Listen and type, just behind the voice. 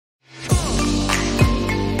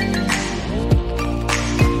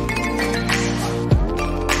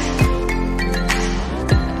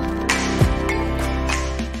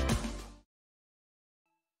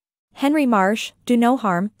Henry Marsh, Do No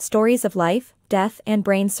Harm, Stories of Life, Death and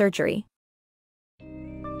Brain Surgery.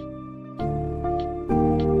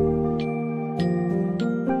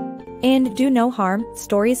 In Do No Harm,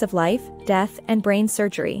 Stories of Life, Death and Brain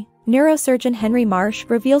Surgery, neurosurgeon Henry Marsh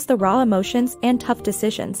reveals the raw emotions and tough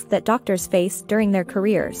decisions that doctors face during their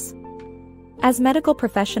careers. As medical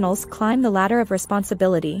professionals climb the ladder of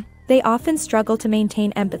responsibility, they often struggle to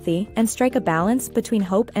maintain empathy and strike a balance between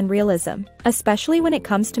hope and realism, especially when it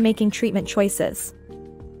comes to making treatment choices.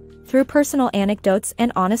 Through personal anecdotes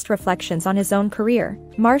and honest reflections on his own career,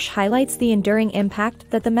 Marsh highlights the enduring impact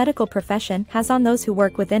that the medical profession has on those who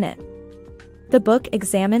work within it. The book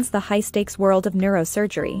examines the high-stakes world of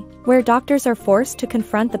neurosurgery, where doctors are forced to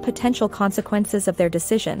confront the potential consequences of their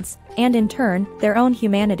decisions, and in turn, their own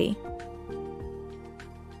humanity.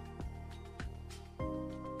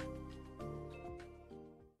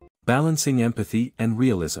 Balancing empathy and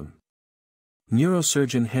realism.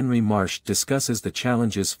 Neurosurgeon Henry Marsh discusses the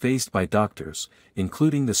challenges faced by doctors,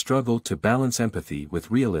 including the struggle to balance empathy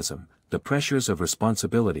with realism, the pressures of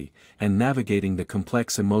responsibility, and navigating the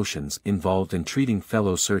complex emotions involved in treating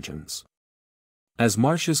fellow surgeons. As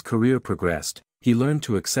Marsh's career progressed, he learned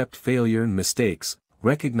to accept failure and mistakes,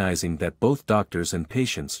 recognizing that both doctors and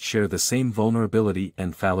patients share the same vulnerability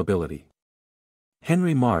and fallibility.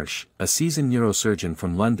 Henry Marsh, a seasoned neurosurgeon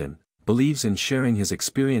from London, believes in sharing his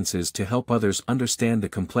experiences to help others understand the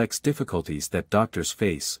complex difficulties that doctors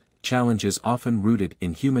face, challenges often rooted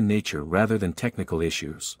in human nature rather than technical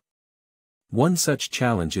issues. One such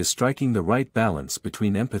challenge is striking the right balance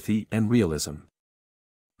between empathy and realism.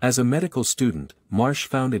 As a medical student, Marsh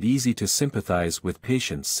found it easy to sympathize with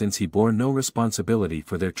patients since he bore no responsibility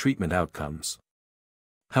for their treatment outcomes.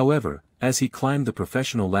 However, as he climbed the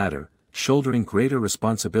professional ladder, shouldering greater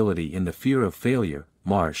responsibility in the fear of failure,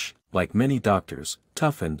 Marsh, like many doctors,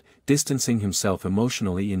 toughened, distancing himself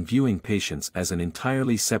emotionally and viewing patients as an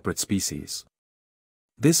entirely separate species.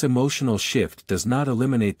 This emotional shift does not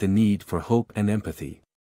eliminate the need for hope and empathy.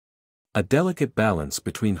 A delicate balance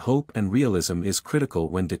between hope and realism is critical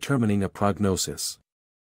when determining a prognosis.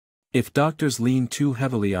 If doctors lean too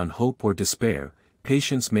heavily on hope or despair,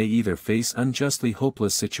 patients may either face unjustly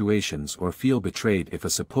hopeless situations or feel betrayed if a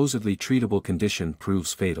supposedly treatable condition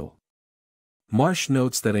proves fatal. Marsh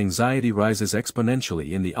notes that anxiety rises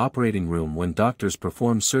exponentially in the operating room when doctors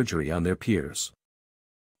perform surgery on their peers.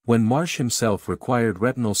 When Marsh himself required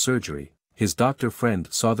retinal surgery, his doctor friend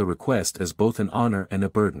saw the request as both an honor and a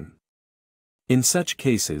burden. In such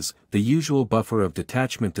cases, the usual buffer of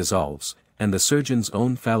detachment dissolves, and the surgeon's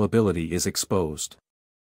own fallibility is exposed.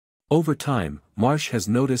 Over time, Marsh has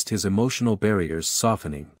noticed his emotional barriers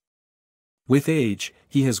softening. With age,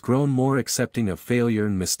 he has grown more accepting of failure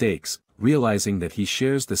and mistakes, realizing that he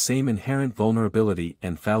shares the same inherent vulnerability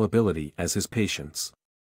and fallibility as his patients.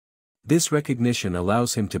 This recognition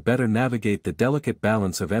allows him to better navigate the delicate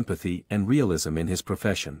balance of empathy and realism in his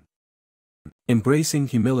profession. Embracing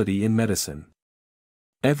humility in medicine.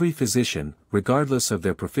 Every physician, regardless of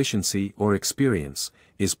their proficiency or experience,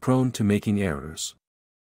 is prone to making errors.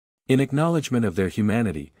 In acknowledgement of their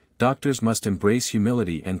humanity, doctors must embrace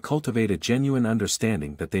humility and cultivate a genuine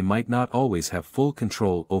understanding that they might not always have full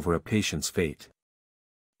control over a patient's fate.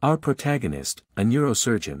 Our protagonist, a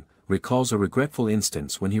neurosurgeon, recalls a regretful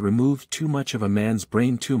instance when he removed too much of a man's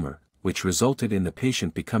brain tumor, which resulted in the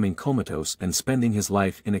patient becoming comatose and spending his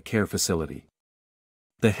life in a care facility.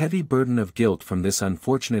 The heavy burden of guilt from this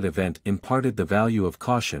unfortunate event imparted the value of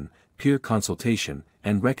caution, peer consultation,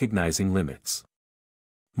 and recognizing limits.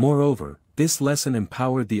 Moreover, this lesson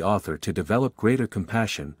empowered the author to develop greater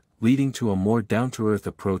compassion, leading to a more down-to-earth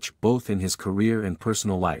approach both in his career and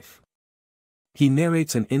personal life. He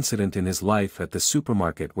narrates an incident in his life at the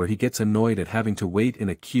supermarket where he gets annoyed at having to wait in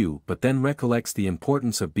a queue but then recollects the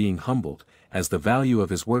importance of being humbled, as the value of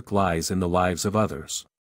his work lies in the lives of others.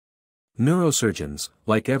 Neurosurgeons,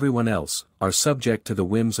 like everyone else, are subject to the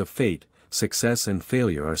whims of fate. Success and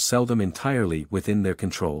failure are seldom entirely within their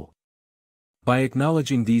control. By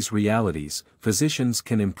acknowledging these realities, physicians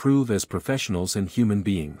can improve as professionals and human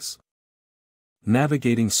beings.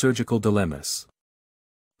 Navigating surgical dilemmas.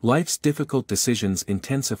 Life's difficult decisions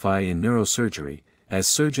intensify in neurosurgery, as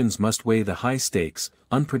surgeons must weigh the high stakes,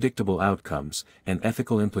 unpredictable outcomes, and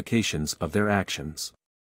ethical implications of their actions.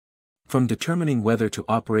 From determining whether to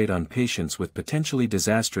operate on patients with potentially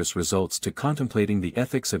disastrous results to contemplating the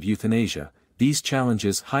ethics of euthanasia, these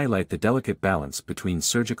challenges highlight the delicate balance between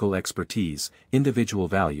surgical expertise, individual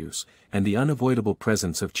values, and the unavoidable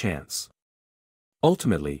presence of chance.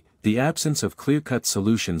 Ultimately, the absence of clear-cut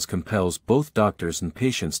solutions compels both doctors and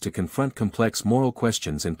patients to confront complex moral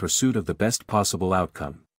questions in pursuit of the best possible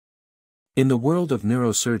outcome. In the world of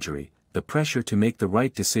neurosurgery, the pressure to make the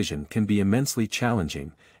right decision can be immensely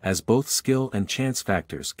challenging, as both skill and chance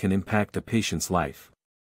factors can impact a patient's life.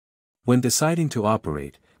 When deciding to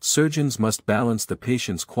operate, surgeons must balance the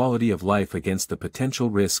patient's quality of life against the potential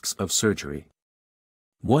risks of surgery.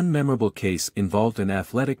 One memorable case involved an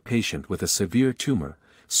athletic patient with a severe tumor.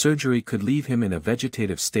 Surgery could leave him in a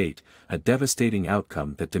vegetative state, a devastating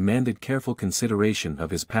outcome that demanded careful consideration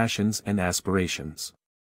of his passions and aspirations.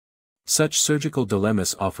 Such surgical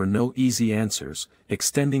dilemmas offer no easy answers,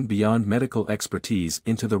 extending beyond medical expertise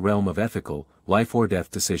into the realm of ethical, life-or-death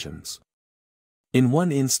decisions. In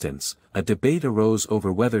one instance, a debate arose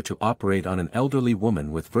over whether to operate on an elderly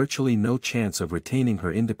woman with virtually no chance of retaining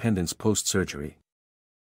her independence post-surgery.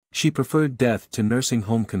 She preferred death to nursing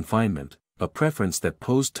home confinement, a preference that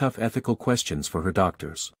posed tough ethical questions for her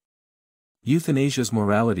doctors. Euthanasia's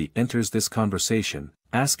morality enters this conversation,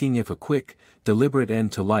 asking if a quick, deliberate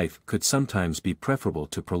end to life could sometimes be preferable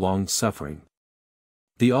to prolonged suffering.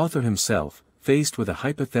 The author himself, faced with a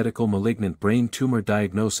hypothetical malignant brain tumor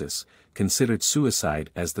diagnosis, considered suicide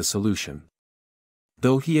as the solution.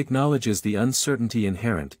 Though he acknowledges the uncertainty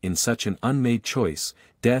inherent in such an unmade choice,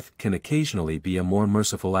 death can occasionally be a more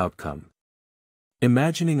merciful outcome.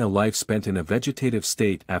 Imagining a life spent in a vegetative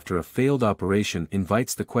state after a failed operation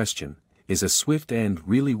invites the question, is a swift end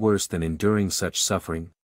really worse than enduring such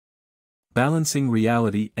suffering? Balancing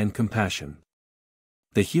reality and compassion.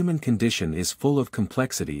 The human condition is full of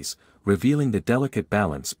complexities, revealing the delicate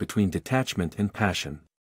balance between detachment and passion.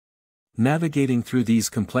 Navigating through these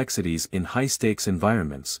complexities in high-stakes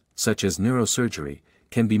environments, such as neurosurgery,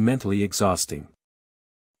 can be mentally exhausting.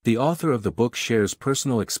 The author of the book shares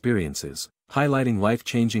personal experiences, highlighting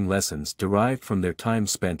life-changing lessons derived from their time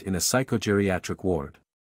spent in a psychogeriatric ward.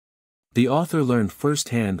 The author learned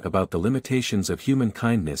firsthand about the limitations of human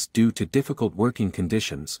kindness due to difficult working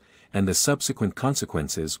conditions, and the subsequent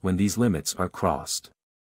consequences when these limits are crossed.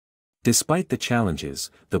 Despite the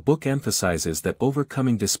challenges, the book emphasizes that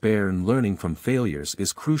overcoming despair and learning from failures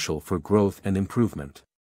is crucial for growth and improvement.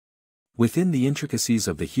 Within the intricacies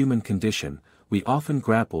of the human condition, we often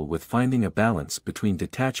grapple with finding a balance between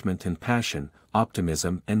detachment and passion,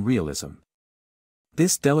 optimism and realism.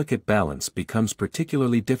 This delicate balance becomes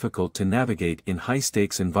particularly difficult to navigate in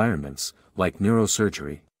high-stakes environments, like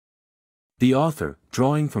neurosurgery. The author,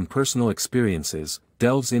 drawing from personal experiences,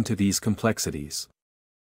 delves into these complexities.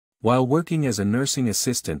 While working as a nursing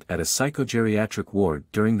assistant at a psychogeriatric ward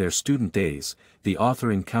during their student days, the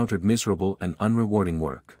author encountered miserable and unrewarding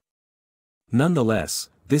work. Nonetheless,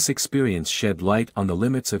 this experience shed light on the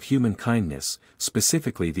limits of human kindness,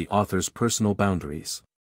 specifically the author's personal boundaries.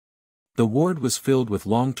 The ward was filled with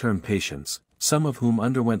long-term patients, some of whom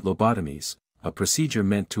underwent lobotomies, a procedure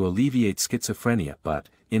meant to alleviate schizophrenia but,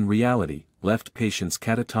 in reality, left patients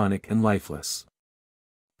catatonic and lifeless.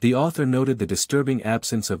 The author noted the disturbing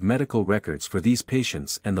absence of medical records for these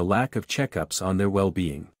patients and the lack of checkups on their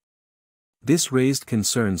well-being. This raised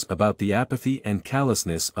concerns about the apathy and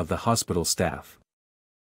callousness of the hospital staff.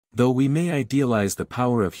 Though we may idealize the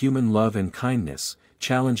power of human love and kindness,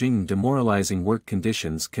 challenging and demoralizing work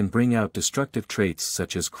conditions can bring out destructive traits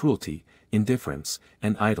such as cruelty, indifference,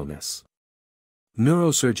 and idleness.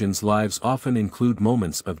 Neurosurgeons' lives often include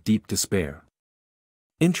moments of deep despair.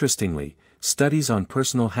 Interestingly, studies on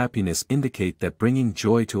personal happiness indicate that bringing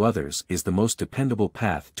joy to others is the most dependable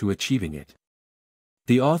path to achieving it.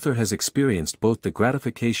 The author has experienced both the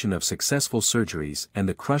gratification of successful surgeries and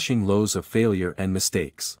the crushing lows of failure and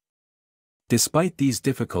mistakes. Despite these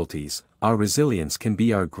difficulties, our resilience can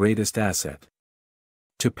be our greatest asset.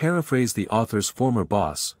 To paraphrase the author's former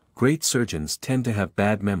boss, great surgeons tend to have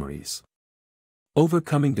bad memories.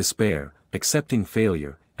 Overcoming despair, accepting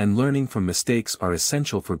failure, and learning from mistakes are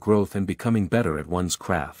essential for growth and becoming better at one's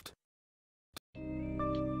craft.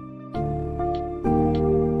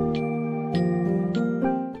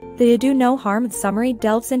 The Do No Harm summary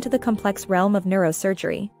delves into the complex realm of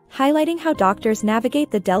neurosurgery, highlighting how doctors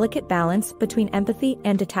navigate the delicate balance between empathy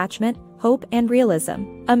and detachment, hope and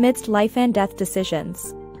realism, amidst life and death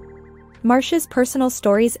decisions. Marsh's personal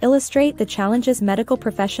stories illustrate the challenges medical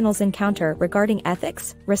professionals encounter regarding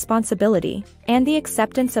ethics, responsibility, and the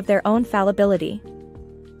acceptance of their own fallibility.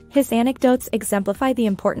 His anecdotes exemplify the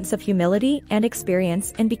importance of humility and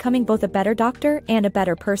experience in becoming both a better doctor and a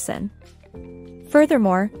better person.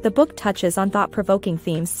 Furthermore, the book touches on thought-provoking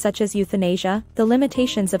themes such as euthanasia, the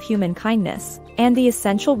limitations of human kindness, and the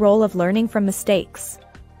essential role of learning from mistakes.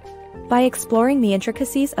 By exploring the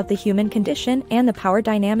intricacies of the human condition and the power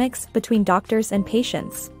dynamics between doctors and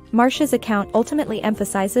patients, Marsh's account ultimately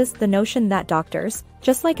emphasizes the notion that doctors,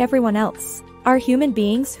 just like everyone else, are human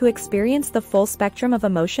beings who experience the full spectrum of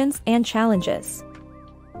emotions and challenges.